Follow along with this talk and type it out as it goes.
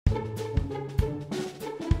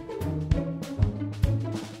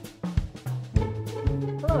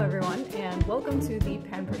Hello everyone, and welcome to the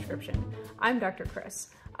Pen Prescription. I'm Dr.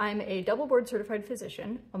 Chris. I'm a double board certified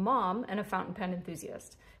physician, a mom, and a fountain pen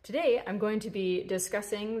enthusiast. Today I'm going to be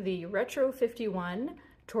discussing the Retro51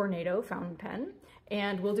 Tornado fountain pen,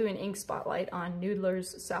 and we'll do an ink spotlight on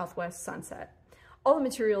Noodler's Southwest Sunset. All the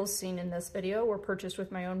materials seen in this video were purchased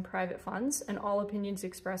with my own private funds, and all opinions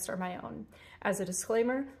expressed are my own. As a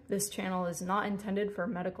disclaimer, this channel is not intended for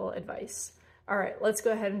medical advice. All right, let's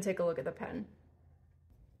go ahead and take a look at the pen.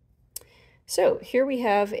 So here we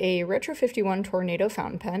have a Retro51 Tornado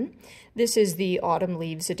fountain pen. This is the Autumn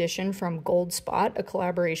Leaves edition from Goldspot, a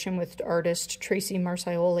collaboration with artist Tracy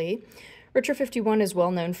Marcioli. Retro51 is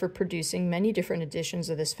well known for producing many different editions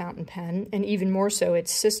of this fountain pen, and even more so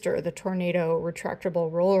its sister, the Tornado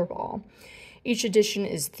retractable rollerball. Each edition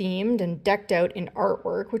is themed and decked out in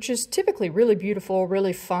artwork, which is typically really beautiful,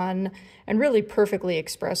 really fun, and really perfectly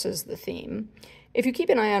expresses the theme. If you keep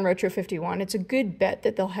an eye on Retro51, it's a good bet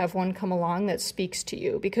that they'll have one come along that speaks to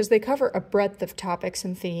you, because they cover a breadth of topics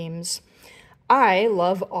and themes. I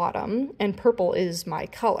love autumn, and purple is my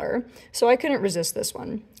color, so I couldn't resist this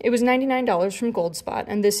one. It was $99 from Goldspot,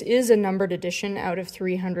 and this is a numbered edition out of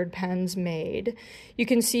 300 pens made. You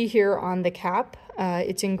can see here on the cap,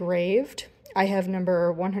 it's engraved. I have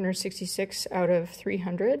number 166 out of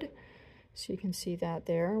 300, so you can see that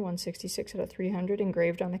there, 166 out of 300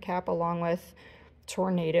 engraved on the cap, along with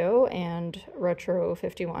Tornado and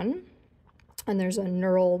Retro51. And there's a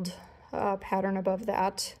knurled pattern above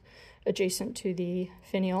that, adjacent to the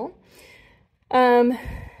finial.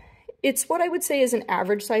 It's what I would say is an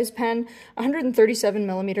average size pen, 137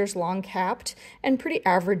 millimeters long capped, and pretty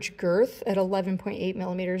average girth at 11.8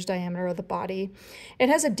 millimeters diameter of the body. It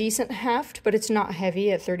has a decent heft, but it's not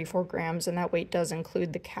heavy at 34 grams, and that weight does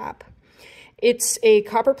include the cap. It's a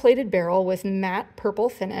copper-plated barrel with matte purple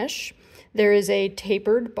finish. There is a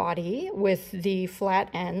tapered body with the flat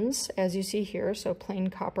ends, as you see here, so plain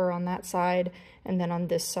copper on that side, and then on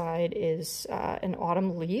this side is an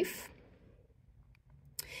autumn leaf.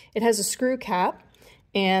 It has a screw cap,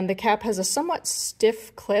 and the cap has a somewhat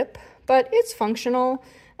stiff clip, but it's functional.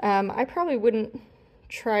 I probably wouldn't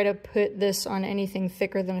try to put this on anything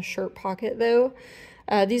thicker than a shirt pocket, though.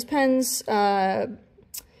 These pens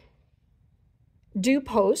do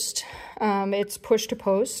post. It's push to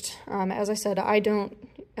post. As I said,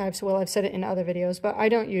 I've said it in other videos, but I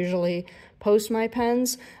don't usually post my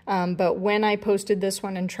pens. But when I posted this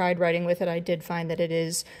one and tried writing with it, I did find that it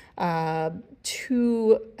is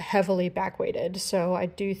too heavily back-weighted. So I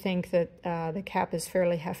do think that the cap is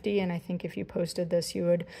fairly hefty, and I think if you posted this, you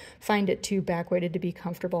would find it too back-weighted to be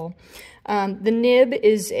comfortable. The nib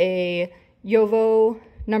is a Jowo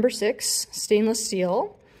number 6 stainless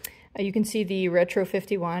steel. You can see the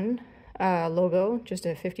Retro51 logo, just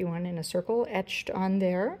a 51 in a circle, etched on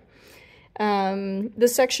there. The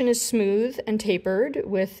section is smooth and tapered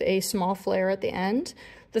with a small flare at the end.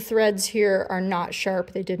 The threads here are not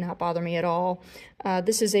sharp. They did not bother me at all.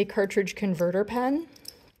 This is a cartridge converter pen.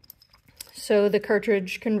 So the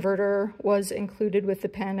cartridge converter was included with the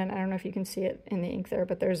pen, and I don't know if you can see it in the ink there,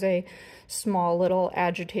 but there's a small little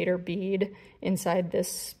agitator bead inside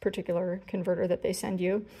this particular converter that they send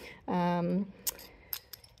you.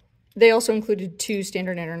 They also included 2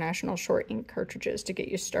 standard international short ink cartridges to get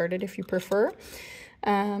you started if you prefer.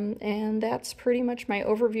 And that's pretty much my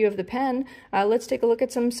overview of the pen. Let's take a look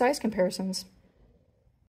at some size comparisons.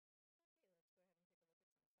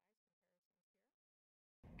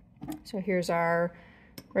 So here's our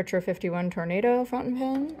Retro51 Tornado fountain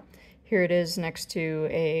pen. Here it is next to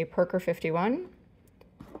a Parker 51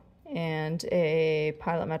 and a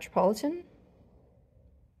Pilot Metropolitan.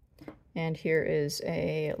 And here is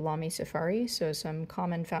a Lamy Safari, so some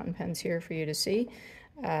common fountain pens here for you to see.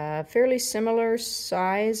 Fairly similar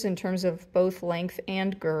size in terms of both length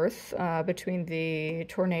and girth between the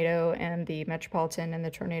Tornado and the Metropolitan, and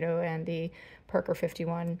the Tornado and the Parker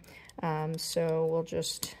 51. So we'll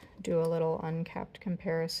just do a little uncapped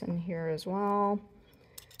comparison here as well,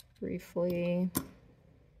 briefly.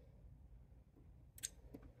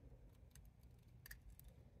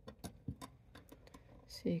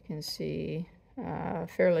 So you can see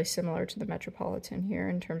fairly similar to the Metropolitan here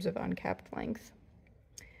in terms of uncapped length.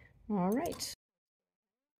 All right.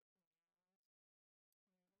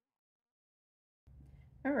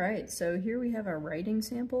 All right, so here we have a writing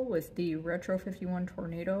sample with the Retro51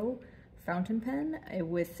 Tornado fountain pen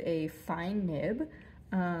with a fine nib.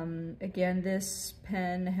 Again, this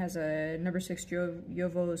pen has a number 6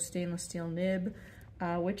 Jowo stainless steel nib,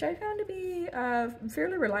 which I found to be a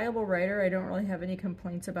fairly reliable writer. I don't really have any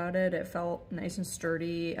complaints about it. It felt nice and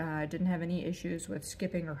sturdy. Didn't have any issues with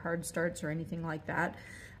skipping or hard starts or anything like that.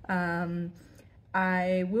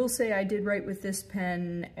 I will say I did write with this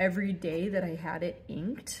pen every day that I had it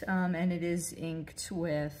inked, and it is inked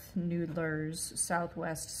with Noodler's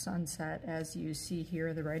Southwest Sunset, as you see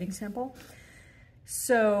here, the writing sample.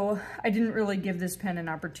 So I didn't really give this pen an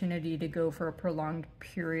opportunity to go for a prolonged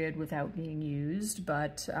period without being used,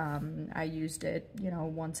 but I used it, you know,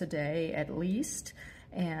 once a day at least,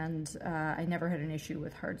 and I never had an issue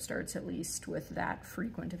with hard starts, at least with that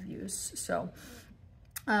frequent of use. So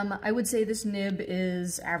I would say this nib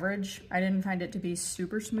is average. I didn't find it to be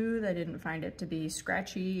super smooth. I didn't find it to be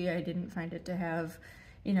scratchy. I didn't find it to have,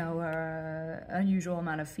 you know, unusual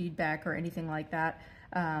amount of feedback or anything like that.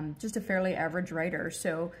 Just a fairly average writer.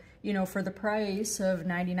 So, you know, for the price of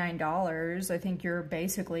 $99, I think you're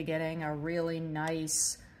basically getting a really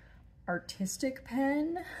nice artistic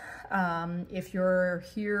pen. If you're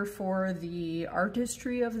here for the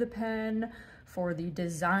artistry of the pen, for the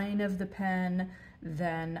design of the pen,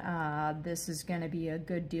 then this is going to be a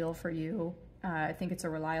good deal for you. I think it's a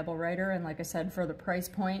reliable writer, and like I said, for the price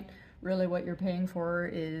point, really what you're paying for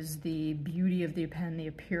is the beauty of the pen, the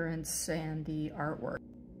appearance, and the artwork.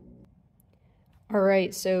 All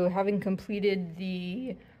right, so having completed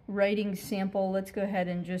the writing sample, let's go ahead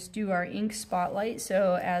and just do our ink spotlight.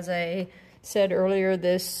 So as I said earlier,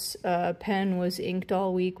 this pen was inked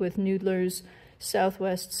all week with Noodler's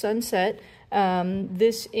Southwest Sunset.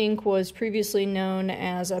 This ink was previously known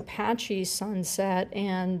as Apache Sunset,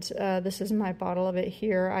 and this is my bottle of it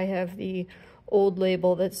here. I have the old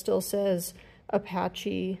label that still says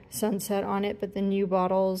Apache Sunset on it, but the new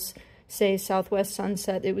bottles say Southwest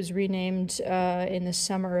Sunset. It was renamed in the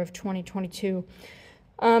summer of 2022.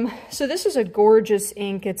 So this is a gorgeous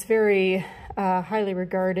ink. It's very highly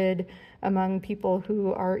regarded among people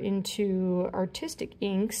who are into artistic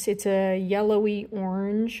inks. It's a yellowy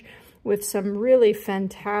orange with some really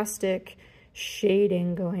fantastic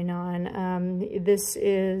shading going on. This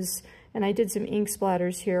is, and I did some ink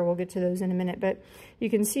splatters here, we'll get to those in a minute, but you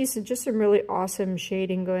can see just some really awesome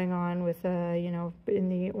shading going on with, you know, in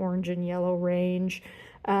the orange and yellow range.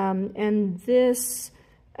 And this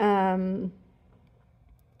ink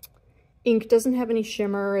doesn't have any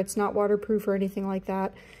shimmer, it's not waterproof or anything like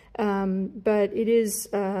that. But it is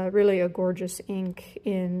really a gorgeous ink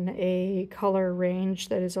in a color range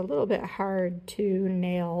that is a little bit hard to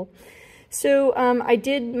nail. So I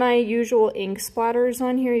did my usual ink splatters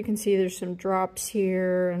on here. You can see there's some drops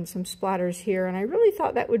here and some splatters here, and I really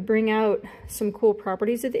thought that would bring out some cool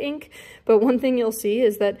properties of the ink. But one thing you'll see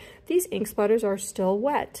is that these ink splatters are still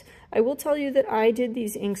wet. I will tell you that I did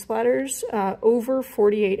these ink splatters over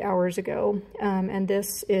 48 hours ago, and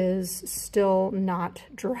this is still not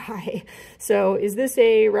dry. So is this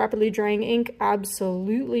a rapidly drying ink?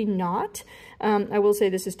 Absolutely not. I will say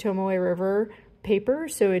this is Tomoe River paper,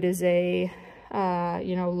 so it is a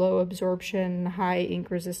you know, low absorption, high ink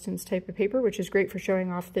resistance type of paper, which is great for showing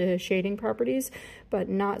off the shading properties, but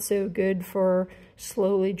not so good for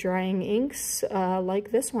slowly drying inks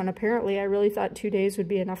like this one. Apparently, I really thought 2 days would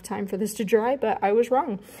be enough time for this to dry, but I was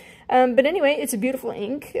wrong. But anyway, it's a beautiful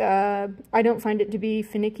ink. I don't find it to be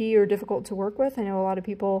finicky or difficult to work with. I know a lot of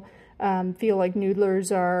people feel like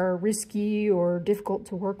Noodlers are risky or difficult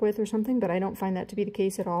to work with or something, but I don't find that to be the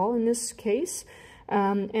case at all in this case.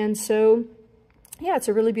 And so, yeah, it's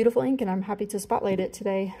a really beautiful ink, and I'm happy to spotlight it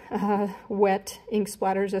today, wet ink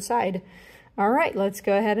splatters aside. All right, let's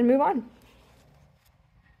go ahead and move on.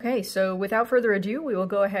 Okay, so without further ado, we will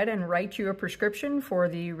go ahead and write you a prescription for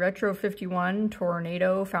the Retro51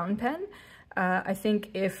 Tornado fountain pen. I think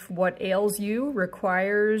if what ails you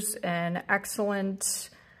requires an excellent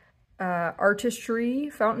artistry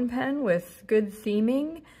fountain pen with good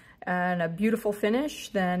theming and a beautiful finish,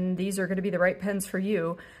 then these are going to be the right pens for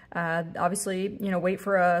you. Obviously, you know, wait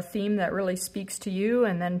for a theme that really speaks to you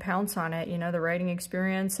and then pounce on it. You know, the writing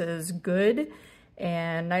experience is good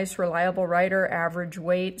and nice, reliable writer, average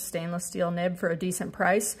weight, stainless steel nib for a decent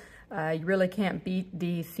price. You really can't beat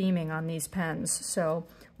the theming on these pens. So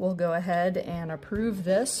we'll go ahead and approve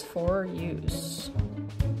this for use.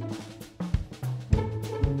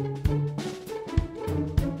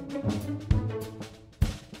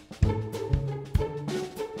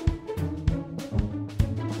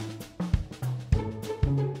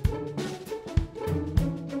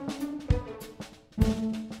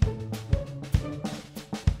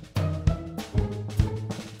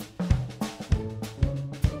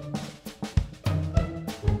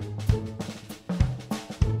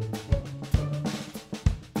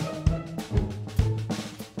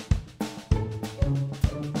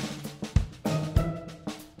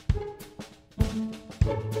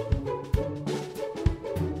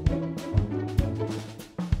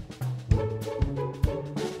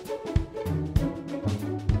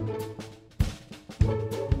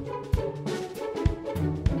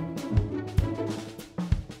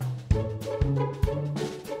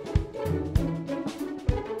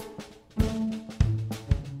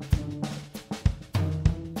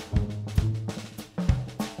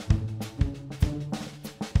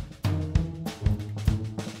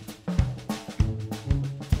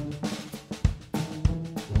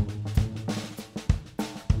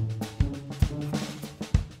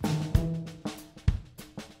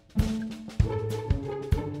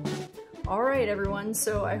 All right, everyone,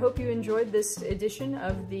 so I hope you enjoyed this edition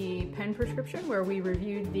of the pen prescription where we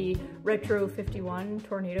reviewed the Retro51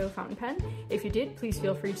 Tornado fountain pen. If you did, please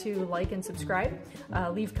feel free to like and subscribe.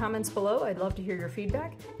 Leave comments below. I'd love to hear your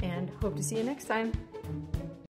feedback, and hope to see you next time.